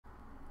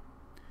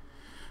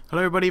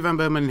Hello everybody,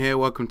 vanburman here,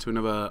 welcome to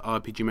another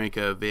RPG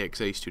Maker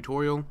VX Ace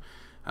tutorial.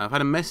 I've had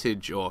a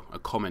message, or a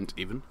comment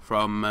even,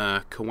 from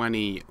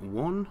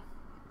Kawani1, I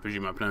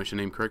presume I pronounced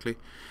your name correctly.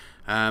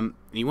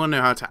 You want to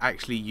know how to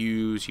actually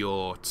use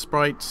your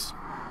sprites,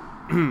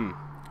 and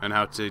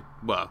how to,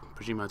 well, I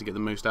presume how to get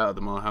the most out of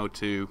them, or how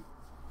to,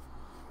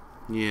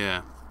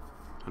 yeah,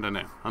 I don't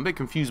know. I'm a bit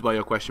confused by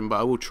your question, but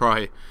I will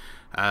try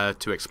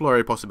to explore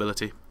a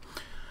possibility.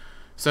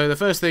 So the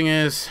first thing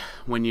is,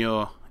 when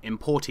you're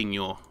importing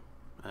your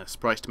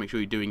sprites, to make sure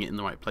you're doing it in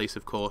the right place,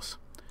 of course.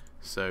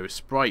 So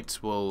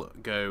sprites will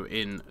go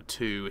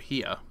into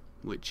here,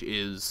 which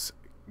is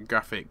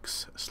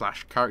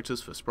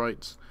graphics/characters for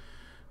sprites.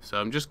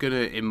 So I'm just going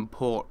to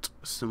import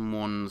some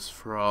ones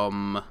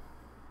from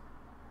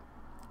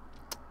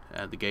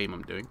the game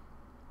I'm doing.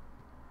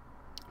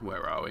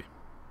 Where are we?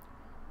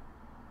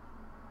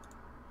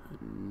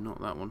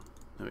 Not that one.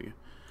 There we go.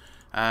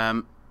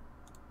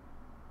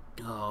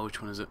 Oh,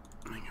 which one is it?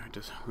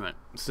 Right.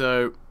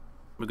 So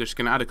we're just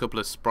going to add a couple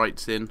of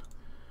sprites in.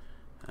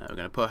 We're going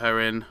to put her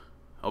in.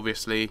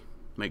 Obviously,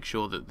 make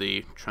sure that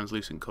the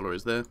translucent colour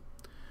is there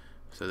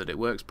so that it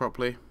works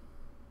properly.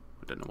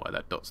 I don't know why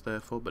that dot's there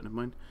for, but never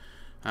mind.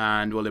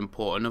 And we'll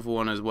import another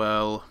one as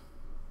well.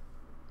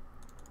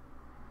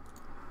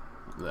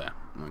 There.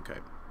 Okay.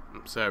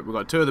 So we've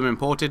got two of them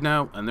imported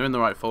now, and they're in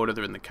the right folder.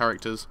 They're in the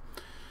characters.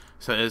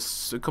 So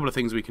there's a couple of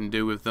things we can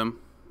do with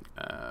them.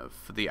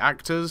 For the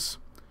actors,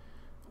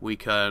 we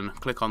can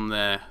click on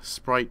their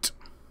sprite,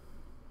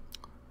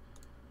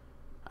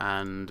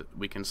 and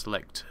we can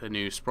select a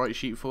new sprite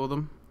sheet for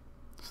them.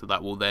 So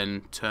that will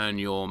then turn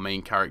your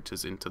main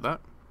characters into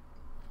that.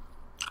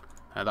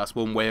 That's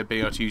one way of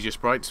being able to use your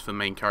sprites for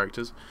main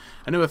characters.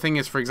 Another thing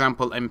is, for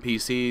example,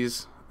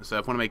 NPCs. So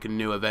if I want to make a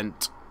new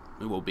event,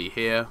 it will be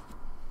here.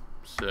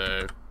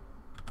 So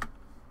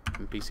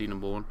NPC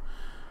number 1.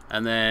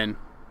 And then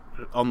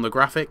on the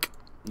graphic,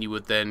 you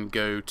would then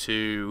go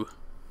to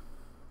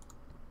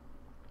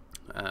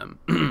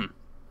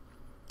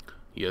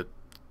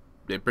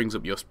it brings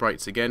up your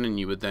sprites again, and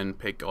you would then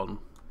pick on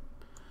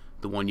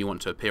the one you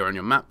want to appear on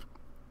your map,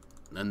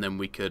 and then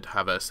we could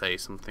have her say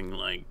something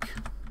like,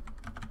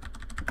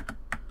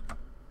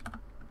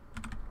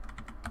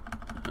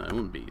 it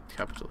wouldn't be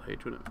capital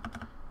H, would it?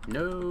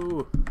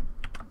 No.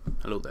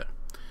 Hello there.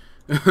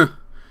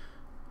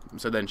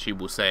 So then she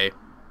will say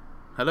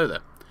hello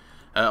there.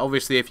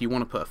 Obviously, if you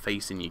want to put a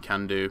face in, you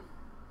can do.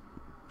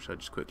 Should I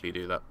just quickly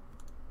do that?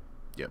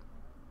 Yep,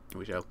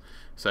 we shall.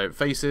 So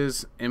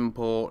faces,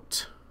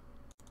 import.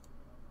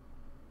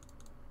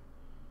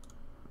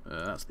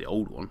 That's the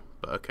old one,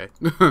 but okay.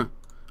 I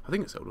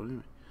think it's the old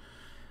one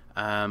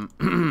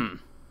anyway.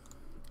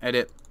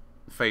 Edit,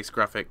 face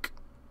graphic.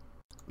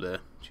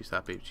 There, she's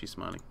happy, she's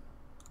smiling.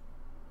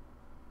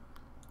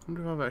 I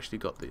wonder if I've actually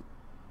got the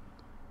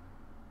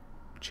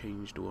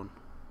changed one.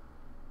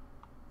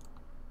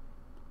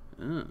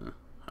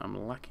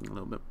 I'm lacking a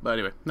little bit, but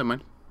anyway, never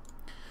mind.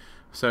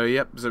 So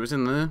yep, so it's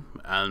in there,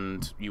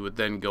 and you would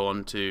then go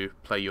on to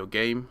play your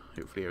game.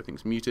 Hopefully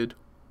everything's muted.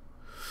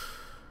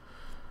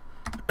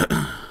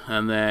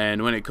 And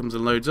then when it comes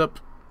and loads up,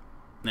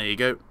 there you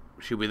go,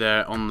 she'll be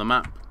there on the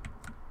map,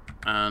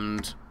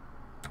 and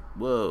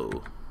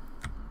whoa,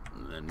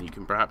 and then you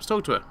can perhaps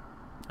talk to her,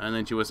 and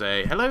then she will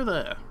say hello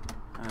there,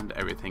 and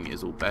everything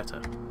is all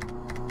better.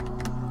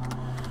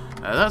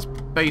 That's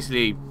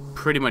basically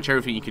pretty much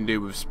everything you can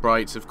do with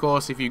sprites. Of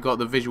course, if you've got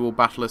the visual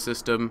battler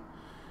system,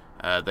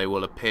 they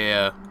will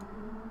appear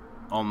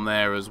on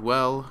there as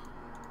well.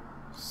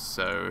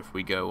 So if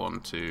we go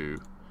on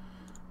to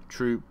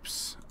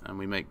troops, and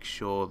we make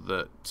sure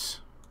that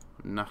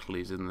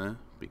Natalie's in there,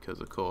 because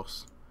of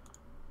course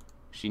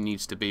she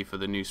needs to be for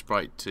the new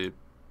sprite to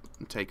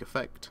take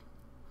effect.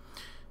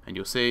 And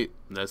you'll see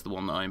there's the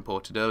one that I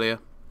imported earlier,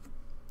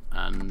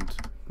 and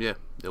yeah,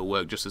 they'll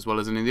work just as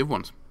well as any of the other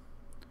ones.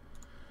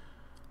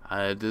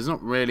 There's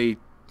not really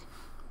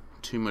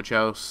too much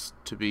else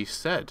to be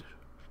said,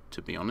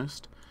 to be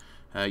honest.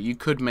 You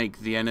could make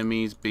the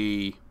enemies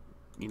be,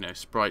 you know,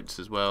 sprites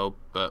as well,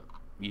 but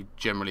you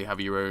generally have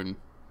your own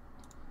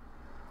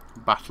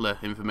battler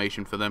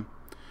information for them.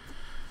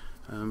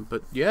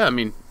 But yeah, I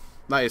mean,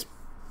 that is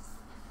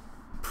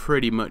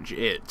pretty much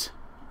it,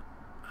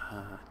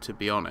 to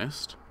be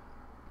honest.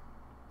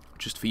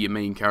 Just for your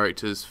main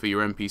characters, for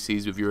your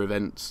NPCs with your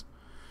events,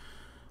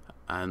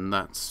 and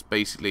that's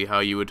basically how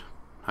you would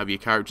have your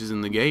characters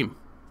in the game.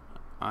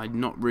 I'm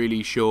not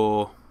really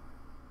sure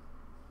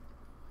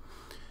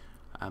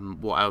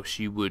what else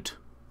you would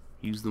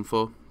use them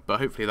for, but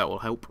hopefully that will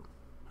help.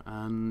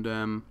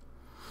 And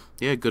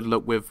yeah, good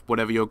luck with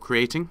whatever you're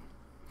creating,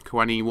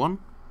 Kawani1.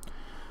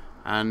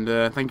 And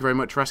thank you very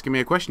much for asking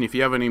me a question. If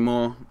you have any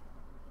more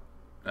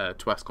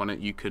to ask on it,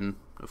 you can,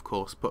 of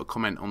course, put a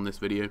comment on this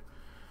video,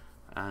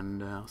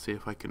 and I'll see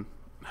if I can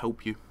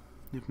help you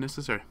if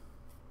necessary.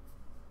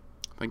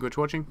 Thank you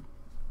for watching.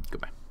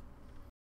 Goodbye.